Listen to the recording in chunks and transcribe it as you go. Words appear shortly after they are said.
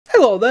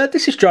Hello there,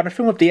 this is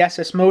Jonathan with the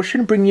SS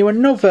Motion, bringing you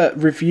another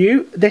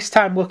review, this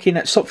time looking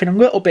at something a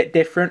little bit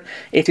different.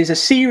 It is a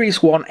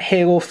Series 1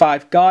 Halo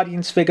 5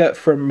 Guardians figure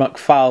from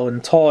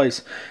McFarlane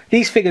Toys.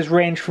 These figures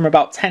range from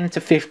about £10 to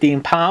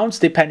 £15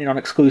 depending on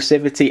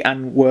exclusivity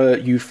and where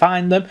you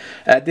find them.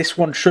 This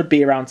one should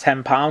be around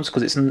 £10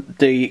 because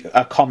it's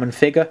a common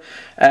figure.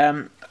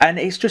 And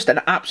it's just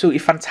an absolutely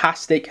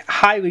fantastic,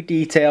 highly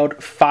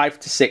detailed 5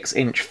 to 6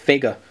 inch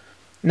figure.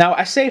 Now,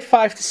 I say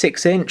 5 to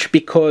 6 inch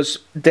because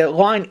the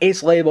line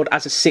is labelled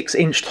as a 6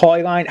 inch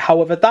toy line.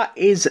 However, that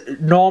is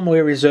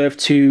normally reserved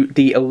to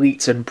the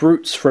elites and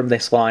brutes from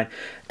this line.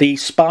 The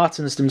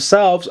Spartans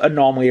themselves are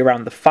normally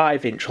around the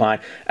 5 inch line,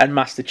 and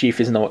Master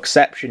Chief is no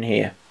exception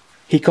here.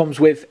 He comes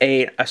with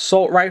an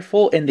assault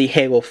rifle in the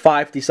Halo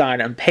 5 design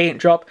and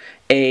paint job,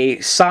 a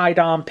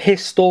sidearm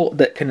pistol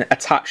that can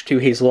attach to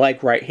his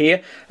leg right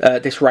here.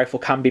 This rifle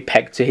can be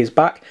pegged to his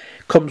back.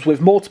 Comes with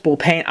multiple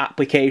paint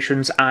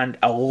applications and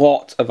a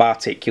lot of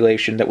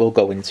articulation that we'll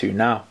go into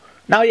now.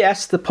 Now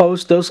yes, the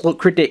pose does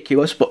look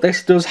ridiculous, but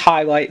this does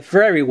highlight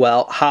very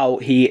well how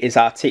he is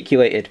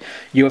articulated.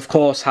 You of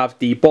course have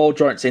the ball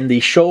joints in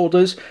the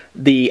shoulders,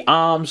 the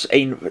arms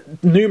in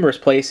numerous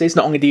places.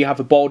 Not only do you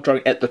have a ball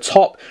joint at the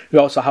top, you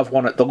also have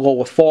one at the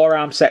lower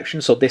forearm section,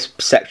 so this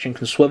section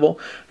can swivel.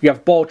 You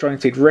have ball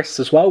jointed wrists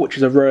as well, which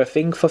is a rare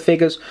thing for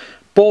figures.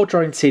 Ball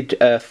jointed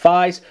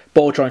thighs,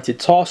 ball jointed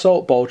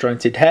torso, ball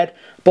jointed head,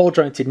 ball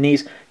jointed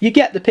knees. You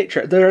get the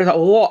picture. There is a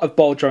lot of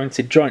ball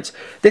jointed joints.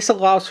 This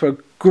allows for a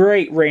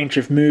great range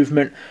of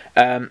movement.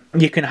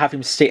 You can have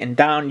him sitting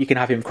down, you can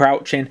have him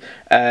crouching,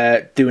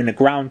 doing a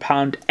ground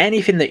pound.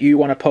 Anything that you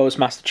want to pose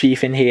Master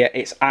Chief in here,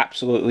 it's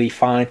absolutely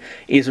fine.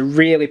 He's a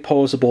really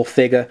poseable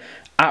figure.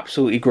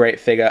 Absolutely great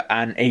figure,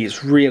 and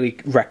it's really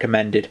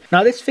recommended.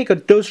 Now this figure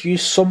does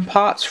use some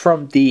parts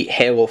from the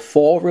Halo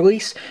 4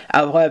 release,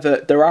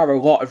 however there are a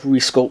lot of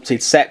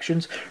resculpted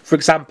sections. For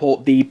example,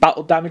 the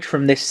battle damage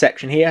from this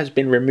section here has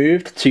been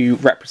removed to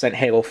represent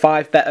Halo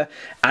 5 better,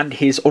 and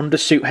his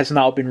undersuit has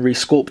now been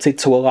resculpted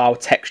to allow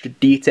textured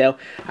detail.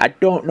 I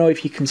don't know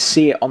if you can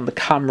see it on the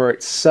camera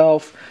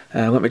itself.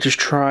 Let me just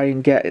try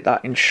and get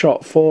that in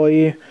shot for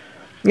you.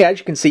 Yeah, as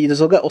you can see,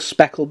 there's a little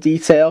speckled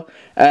detail.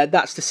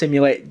 That's to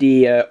simulate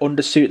the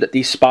undersuit that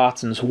these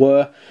Spartans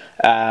were.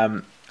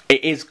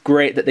 It is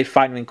great that they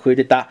finally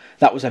included that.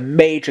 That was a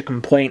major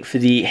complaint for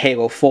the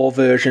Halo 4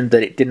 version,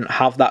 that it didn't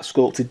have that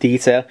sculpted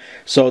detail.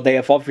 So they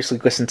have obviously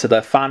listened to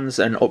their fans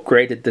and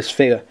upgraded this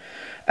figure.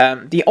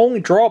 The only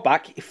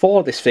drawback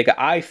for this figure,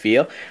 I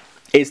feel,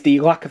 is the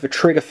lack of a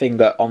trigger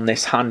finger on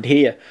this hand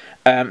here.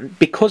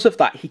 Because of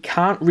that, he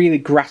can't really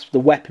grasp the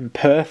weapon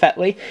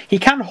perfectly. He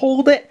can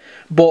hold it,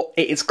 but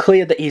it is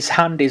clear that his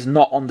hand is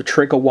not on the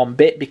trigger one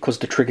bit because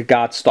the trigger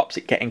guard stops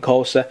it getting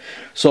closer.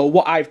 So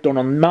what I've done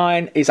on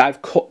mine is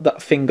I've cut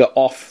that finger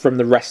off from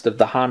the rest of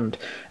the hand.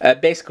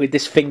 Basically,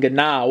 this finger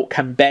now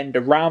can bend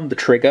around the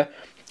trigger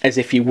as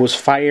if he was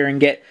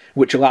firing it,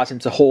 which allows him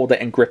to hold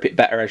it and grip it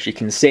better, as you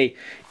can see.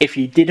 If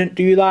you didn't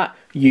do that,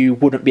 you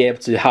wouldn't be able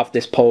to have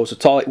this pose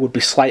at all. It would be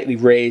slightly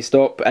raised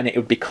up and it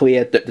would be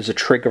clear that there's a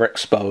trigger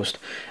exposed.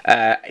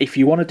 If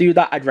you want to do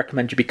that, I'd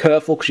recommend you be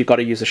careful because you've got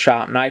to use a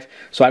sharp knife.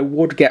 So I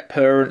would get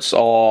parents,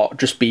 or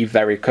just be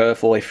very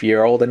careful if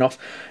you're old enough.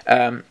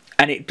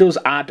 And it does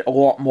add a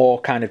lot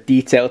more kind of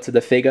detail to the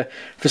figure.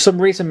 For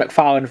some reason,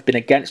 McFarlane have been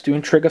against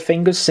doing trigger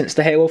fingers since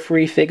the Halo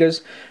 3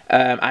 figures.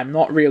 I'm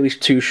not really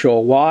too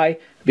sure why,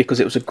 because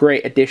it was a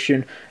great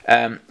addition.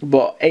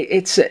 But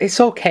it's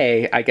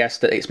okay, I guess,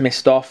 that it's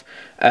missed off.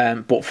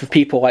 But for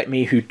people like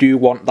me who do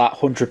want that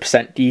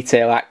 100%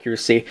 detail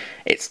accuracy,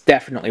 it's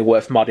definitely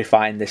worth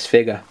modifying this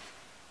figure.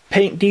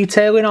 Paint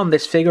detailing on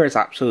this figure is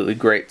absolutely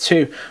great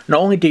too.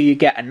 Not only do you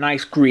get a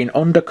nice green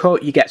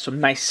undercoat, you get some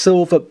nice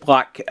silver,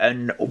 black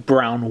and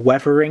brown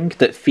weathering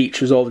that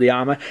features over the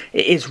armour.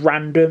 It is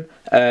random,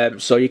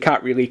 so you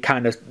can't really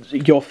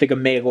your figure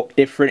may look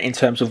different in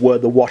terms of where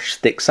the wash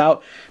sticks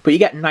out, but you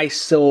get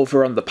nice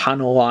silver on the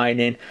panel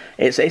lining.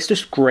 It's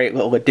just great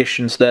little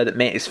additions there that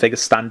make this figure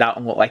stand out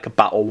and look like a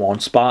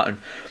battle-worn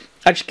Spartan.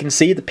 As you can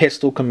see, the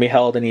pistol can be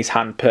held in his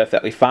hand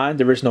perfectly fine.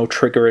 There is no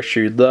trigger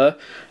issue there.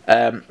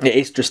 It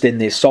is just in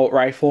the assault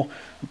rifle,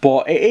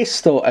 but it is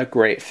still a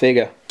great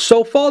figure.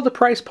 So for the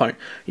price point,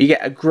 you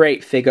get a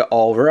great figure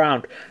all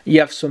around. You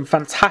have some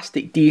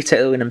fantastic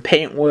detailing and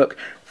paintwork,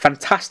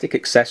 fantastic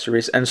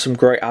accessories, and some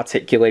great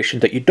articulation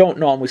that you don't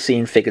normally see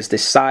in figures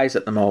this size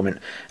at the moment.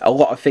 A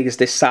lot of figures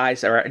this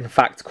size are in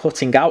fact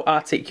cutting out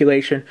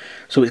articulation,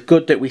 so it's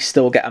good that we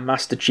still get a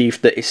Master Chief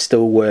that is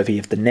still worthy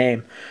of the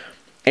name.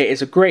 It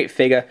is a great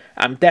figure.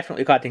 I'm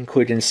definitely glad to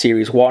include it in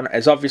Series 1,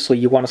 as obviously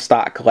you want to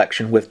start a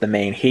collection with the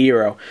main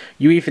hero.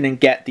 You even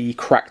get the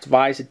cracked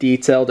visor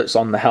detail that's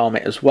on the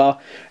helmet as well.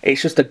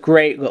 It's just a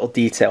great little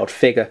detailed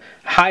figure.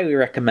 Highly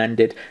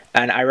recommended,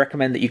 and I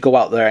recommend that you go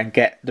out there and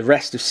get the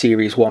rest of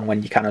Series 1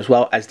 when you can as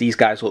well, as these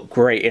guys look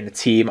great in a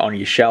team on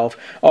your shelf,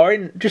 or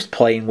in just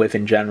playing with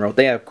in general.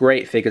 They are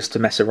great figures to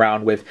mess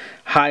around with.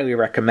 Highly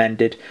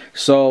recommended.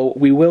 So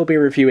we will be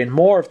reviewing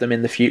more of them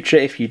in the future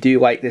if you do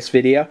like this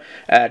video.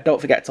 Don't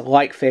forget to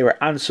like, favorite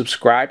and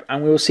subscribe,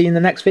 and we will see you in the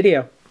next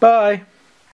video. Bye.